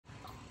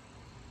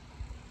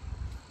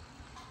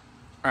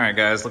All right,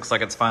 guys, looks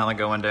like it's finally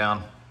going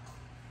down.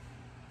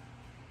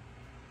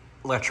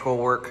 Electrical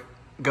work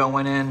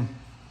going in.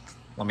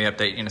 Let me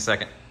update you in a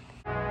second.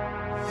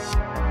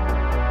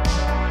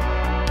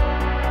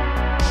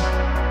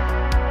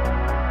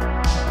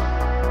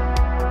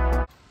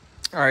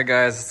 All right,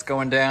 guys, it's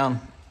going down.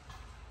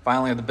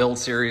 Finally, the build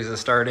series is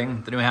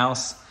starting. The new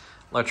house.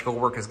 Electrical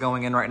work is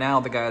going in right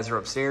now. The guys are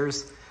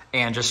upstairs.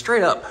 And just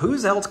straight up,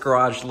 whose else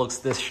garage looks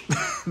this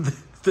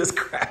this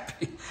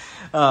crappy?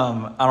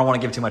 I don't want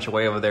to give too much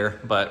away over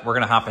there, but we're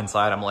gonna hop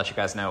inside. I'm gonna let you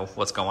guys know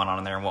what's going on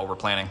in there and what we're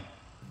planning.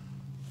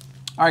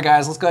 All right,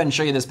 guys, let's go ahead and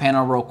show you this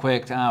panel real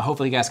quick.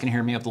 Hopefully you guys can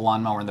hear me up the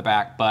lawnmower in the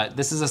back, but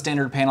this is a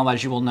standard panel.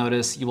 As you will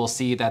notice, you will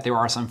see that there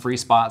are some free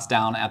spots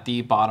down at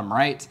the bottom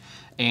right,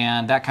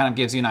 and that kind of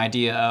gives you an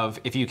idea of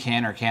if you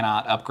can or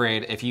cannot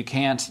upgrade. If you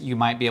can't, you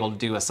might be able to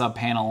do a sub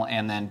panel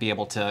and then be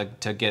able to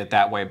get it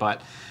that way,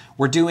 but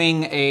we're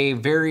doing a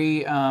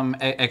very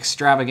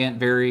extravagant,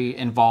 very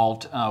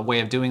involved way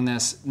of doing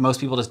this.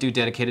 Most people just do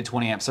dedicated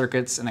 20 amp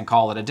circuits and then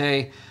call it a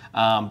day,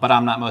 but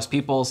I'm not most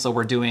people, so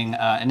we're doing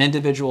an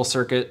individual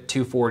circuit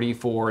 240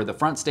 for the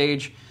front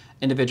stage,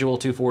 individual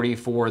 240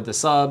 for the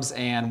subs,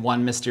 and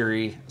one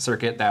mystery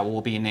circuit that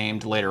will be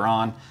named later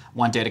on,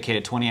 one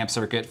dedicated 20 amp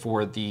circuit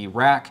for the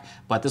rack.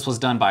 But this was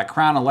done by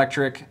Crown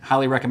Electric.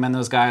 Highly recommend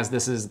those guys.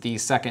 This is the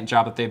second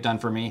job that they've done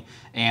for me,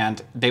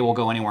 and they will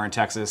go anywhere in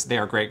Texas. They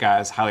are great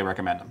guys. Highly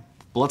recommend them.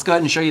 But let's go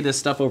ahead and show you this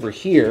stuff over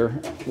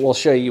here. We'll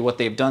show you what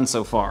they've done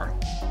so far.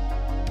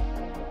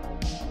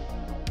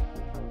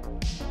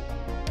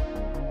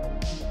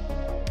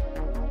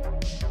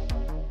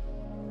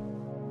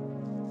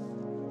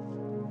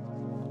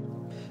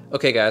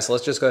 Okay, guys, so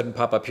let's just go ahead and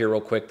pop up here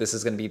real quick. This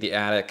is going to be the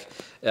attic.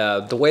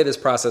 The way this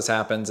process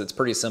happens, it's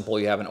pretty simple.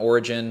 You have an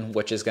origin,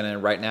 which is going to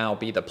right now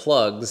be the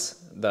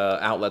plugs, the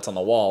outlets on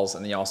the walls,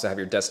 and then you also have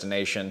your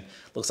destination.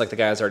 Looks like the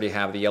guys already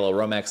have the yellow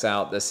Romex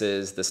out. This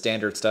is the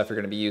standard stuff you're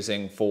going to be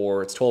using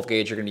for, it's 12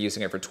 gauge, you're going to be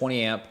using it for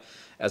 20 amp,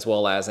 as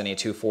well as any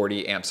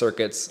 240 amp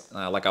circuits.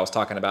 Like I was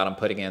talking about, I'm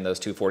putting in those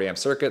 240 amp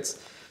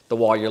circuits. The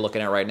wall you're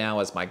looking at right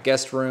now is my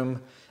guest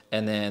room.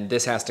 And then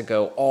this has to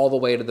go all the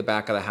way to the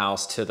back of the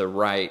house to the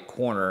right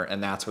corner,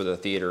 and that's where the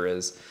theater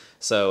is.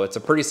 So it's a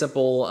pretty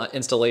simple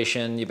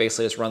installation. You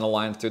basically just run the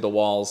line through the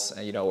walls,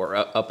 you know, or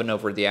up and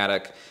over the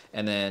attic,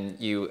 and then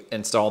you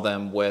install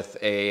them with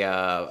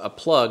a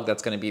plug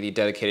that's going to be the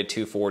dedicated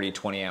 240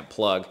 20 amp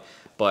plug.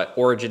 But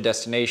origin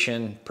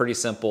destination, pretty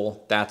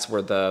simple. That's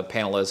where the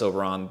panel is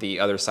over on the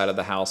other side of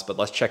the house. But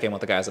let's check in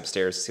with the guys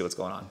upstairs to see what's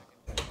going on.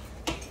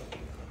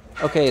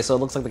 Okay, so it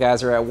looks like the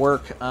guys are at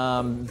work.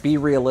 Be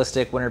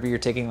realistic whenever you're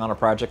taking on a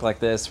project like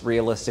this.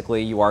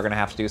 Realistically, you are gonna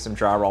have to do some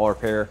drywall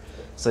repair,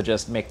 so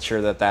just make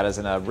sure that that is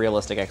in a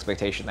realistic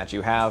expectation that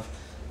you have.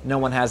 No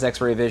one has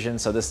x-ray vision,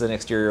 so this is an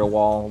exterior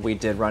wall. We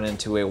did run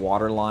into a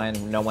water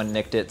line. No one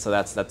nicked it, so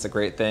that's a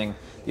great thing.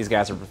 These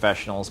guys are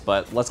professionals,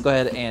 but let's go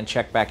ahead and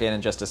check back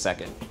in just a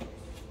second.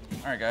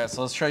 All right, guys,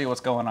 so let's show you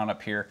what's going on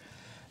up here.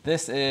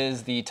 This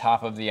is the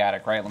top of the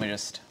attic, right? Let me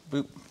just,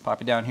 boop,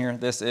 pop you down here.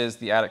 This is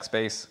the attic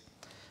space.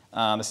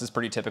 This is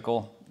pretty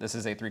typical. This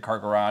is a 3-car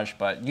garage,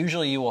 but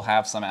usually you will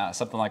have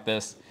something like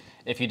this.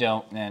 If you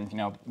don't, then you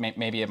know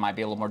maybe it might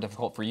be a little more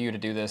difficult for you to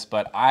do this.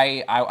 But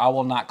I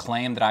will not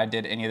claim that I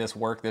did any of this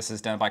work. This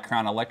is done by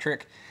Crown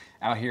Electric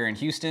out here in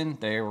Houston.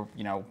 They're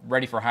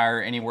ready for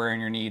hire anywhere in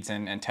your needs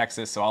in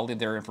Texas. So I'll leave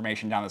their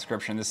information down in the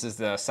description. This is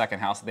the second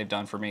house that they've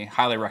done for me.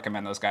 Highly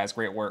recommend those guys.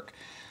 Great work.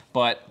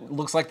 But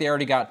looks like they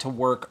already got to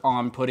work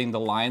on putting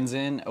the lines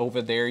in.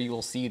 Over there you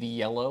will see the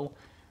yellow.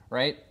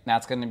 Right?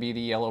 That's going to be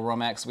the yellow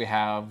Romex. We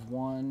have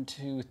 1,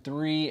 2,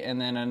 3, and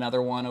then another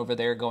one over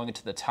there going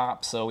to the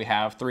top. So we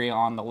have 3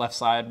 on the left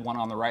side, 1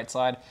 on the right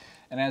side.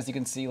 And as you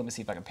can see, let me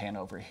see if I can pan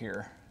over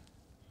here.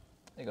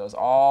 It goes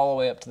all the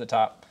way up to the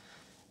top.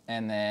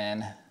 And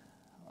then,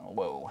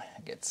 whoa,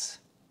 it gets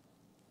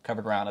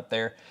covered around up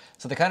there.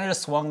 So they kind of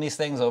just swung these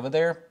things over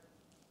there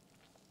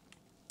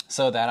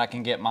so that I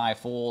can get my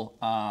full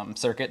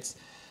circuits.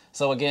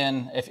 So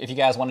again, if you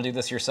guys want to do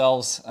this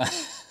yourselves,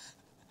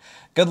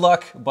 good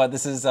luck, but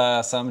this is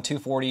some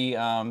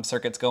 240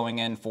 circuits going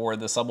in for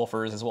the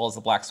subwoofers as well as the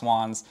Black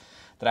Swans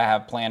that I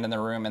have planned in the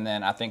room. And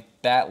then I think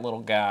that little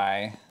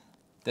guy,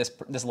 this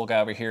little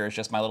guy over here is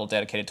just my little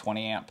dedicated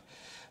 20 amp,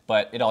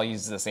 but it all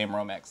uses the same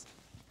Romex.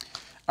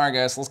 All right,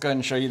 guys, let's go ahead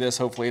and show you this.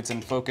 Hopefully it's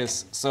in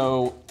focus.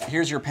 So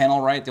here's your panel,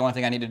 right? The only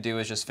thing I need to do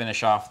is just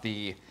finish off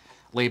the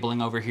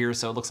labeling over here.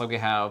 So it looks like we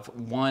have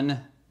 1,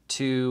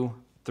 2,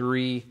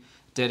 3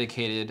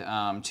 dedicated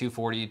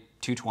 240,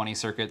 220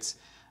 circuits.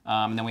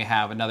 And then we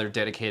have another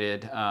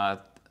dedicated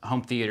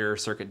home theater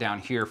circuit down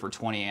here for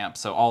 20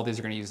 amps. So all of these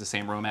are going to use the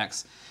same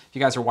Romex. If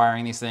you guys are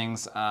wiring these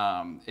things,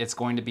 it's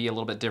going to be a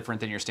little bit different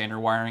than your standard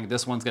wiring.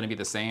 This one's going to be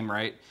the same,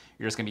 right?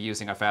 You're just going to be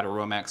using a fatter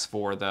Romex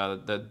for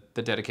the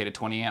dedicated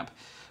 20 amp.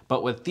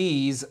 But with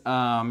these,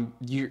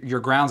 your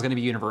ground's going to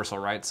be universal,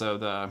 right? So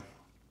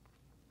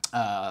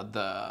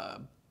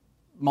the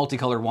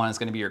multicolored one is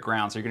going to be your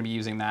ground. So you're going to be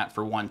using that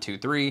for 1, 2,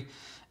 3.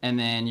 and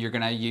then you're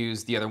gonna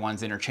use the other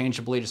ones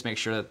interchangeably. Just make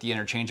sure that the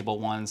interchangeable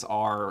ones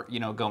are, you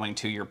know, going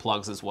to your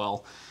plugs as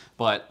well.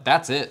 But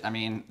that's it. I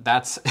mean,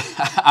 that's,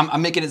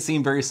 I'm making it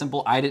seem very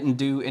simple. I didn't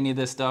do any of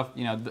this stuff.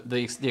 You know,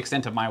 the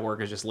extent of my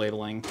work is just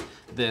labeling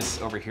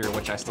this over here,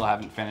 which I still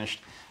haven't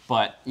finished.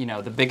 But, you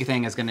know, the big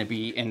thing is gonna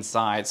be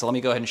inside. So let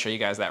me go ahead and show you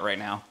guys that right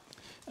now.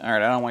 All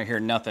right, I don't want to hear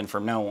nothing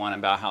from no one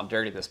about how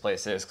dirty this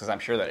place is, because I'm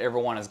sure that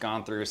everyone has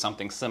gone through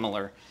something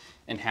similar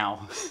in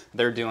how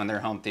they're doing their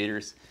home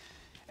theaters,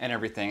 and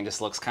everything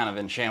just looks kind of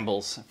in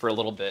shambles for a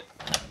little bit.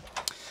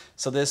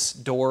 So this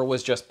door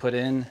was just put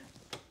in.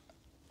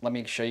 Let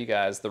me show you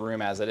guys the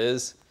room as it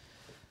is.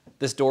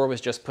 This door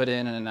was just put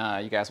in,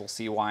 and you guys will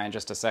see why in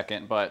just a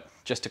second, but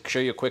just to show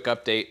you a quick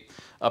update,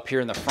 up here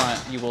in the front,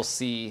 you will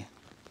see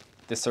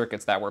the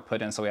circuits that were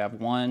put in. So we have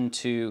 1,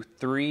 2,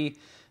 3.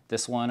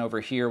 This one over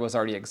here was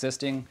already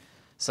existing.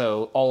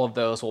 So all of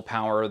those will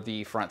power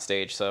the front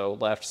stage. So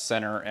left,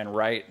 center, and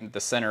right. The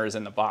center is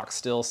in the box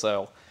still,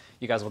 so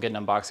you guys will get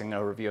an unboxing and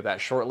overview of that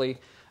shortly.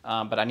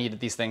 But I needed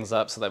these things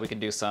up so that we could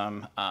do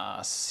some,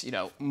 you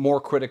know, more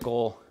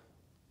critical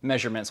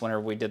measurements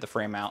whenever we did the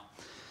frame out.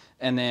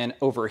 And then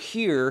over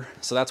here,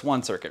 so that's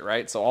one circuit,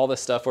 right? So all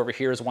this stuff over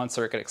here is one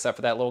circuit except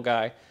for that little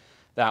guy.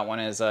 That one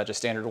is just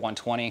standard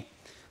 120.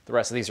 The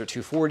rest of these are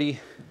 240.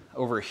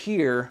 Over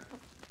here,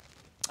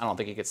 I don't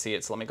think you could see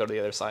it, so let me go to the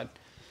other side.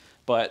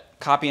 But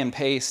copy and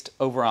paste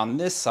over on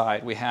this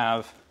side, we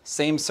have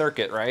same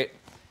circuit, right?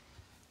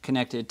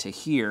 Connected to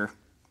here.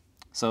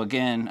 So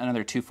again,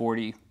 another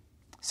 240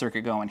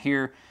 circuit going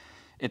here.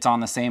 It's on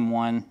the same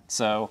one,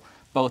 so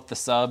both the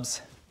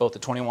subs, both the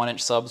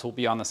 21-inch subs will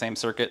be on the same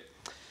circuit.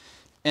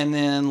 And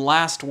then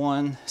last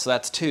one, so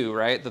that's 2,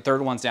 right? The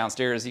third one's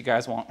downstairs. You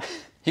guys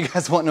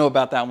won't know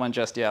about that one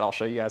just yet. I'll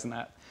show you guys in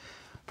that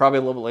probably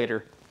a little bit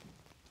later.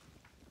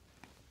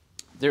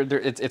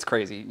 It's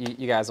crazy.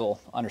 You guys will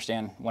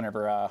understand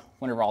whenever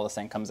all this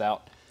thing comes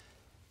out.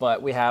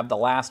 But we have the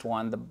last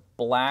one, the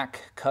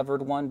black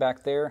covered one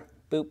back there.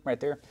 Boop, right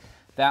there.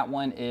 That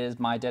one is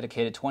my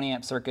dedicated 20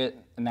 amp circuit,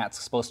 and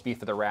that's supposed to be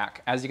for the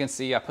rack. As you can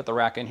see, I put the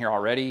rack in here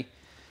already.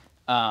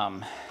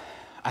 I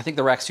think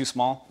the rack's too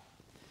small,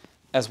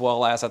 as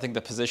well as I think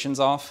the position's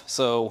off.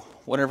 So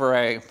whenever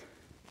I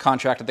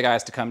contracted the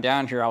guys to come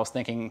down here, I was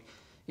thinking,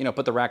 you know,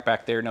 put the rack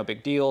back there, no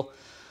big deal.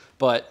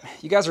 But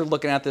you guys are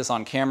looking at this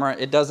on camera.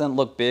 It doesn't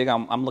look big.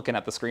 I'm looking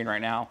at the screen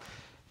right now.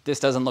 This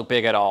doesn't look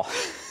big at all.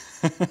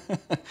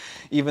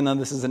 Even though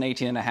this is an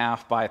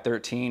 18.5 by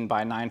 13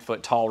 by 9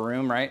 foot tall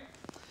room, right?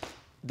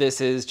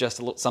 This is just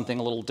something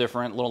a little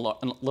different, a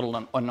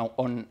little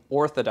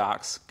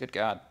unorthodox, good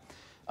God,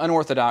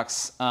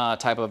 unorthodox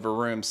type of a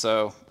room.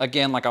 So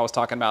again, like I was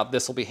talking about,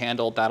 this will be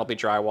handled, that'll be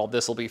drywall,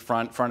 this will be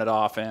fronted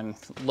off and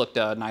looked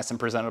nice and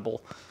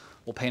presentable.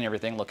 We'll paint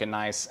everything looking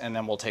nice, and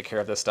then we'll take care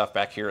of this stuff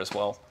back here as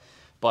well.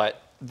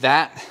 But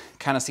that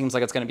kind of seems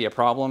like it's gonna be a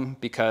problem,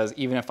 because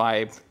even if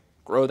I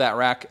grow that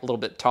rack a little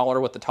bit taller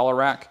with the taller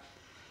rack,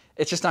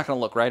 it's just not gonna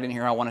look right in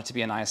here. I want it to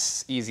be a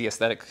nice, easy,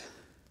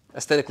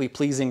 aesthetically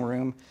pleasing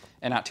room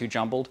and not too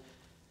jumbled.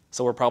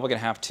 So we're probably gonna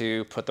have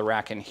to put the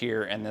rack in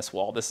here in this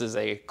wall. This is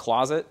a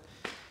closet,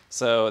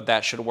 so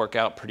that should work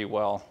out pretty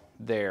well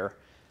there.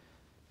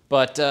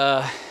 But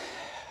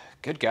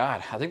good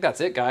God, I think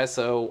that's it, guys.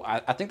 So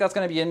I think that's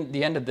gonna be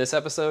the end of this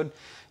episode.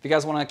 If you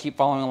guys wanna keep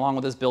following along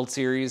with this build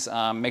series,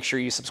 make sure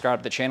you subscribe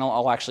to the channel.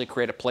 I'll actually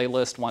create a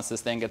playlist once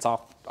this thing gets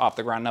off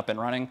the ground and up and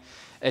running.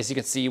 As you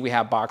can see, we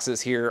have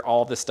boxes here,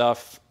 all this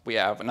stuff. We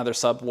have another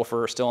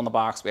subwoofer still in the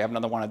box. We have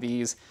another one of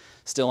these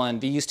still in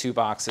these 2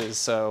 boxes.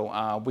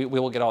 So we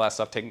will get all that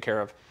stuff taken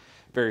care of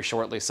very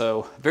shortly.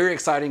 So very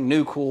exciting,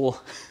 new,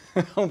 cool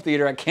home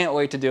theater. I can't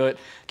wait to do it.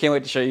 Can't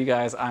wait to show you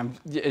guys.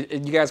 You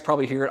guys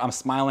probably hear it. I'm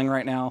smiling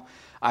right now.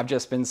 I've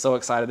just been so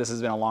excited. This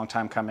has been a long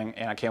time coming,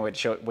 and I can't wait to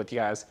show it with you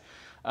guys.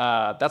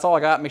 That's all I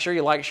got. Make sure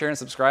you like, share, and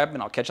subscribe,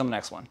 and I'll catch you on the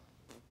next one.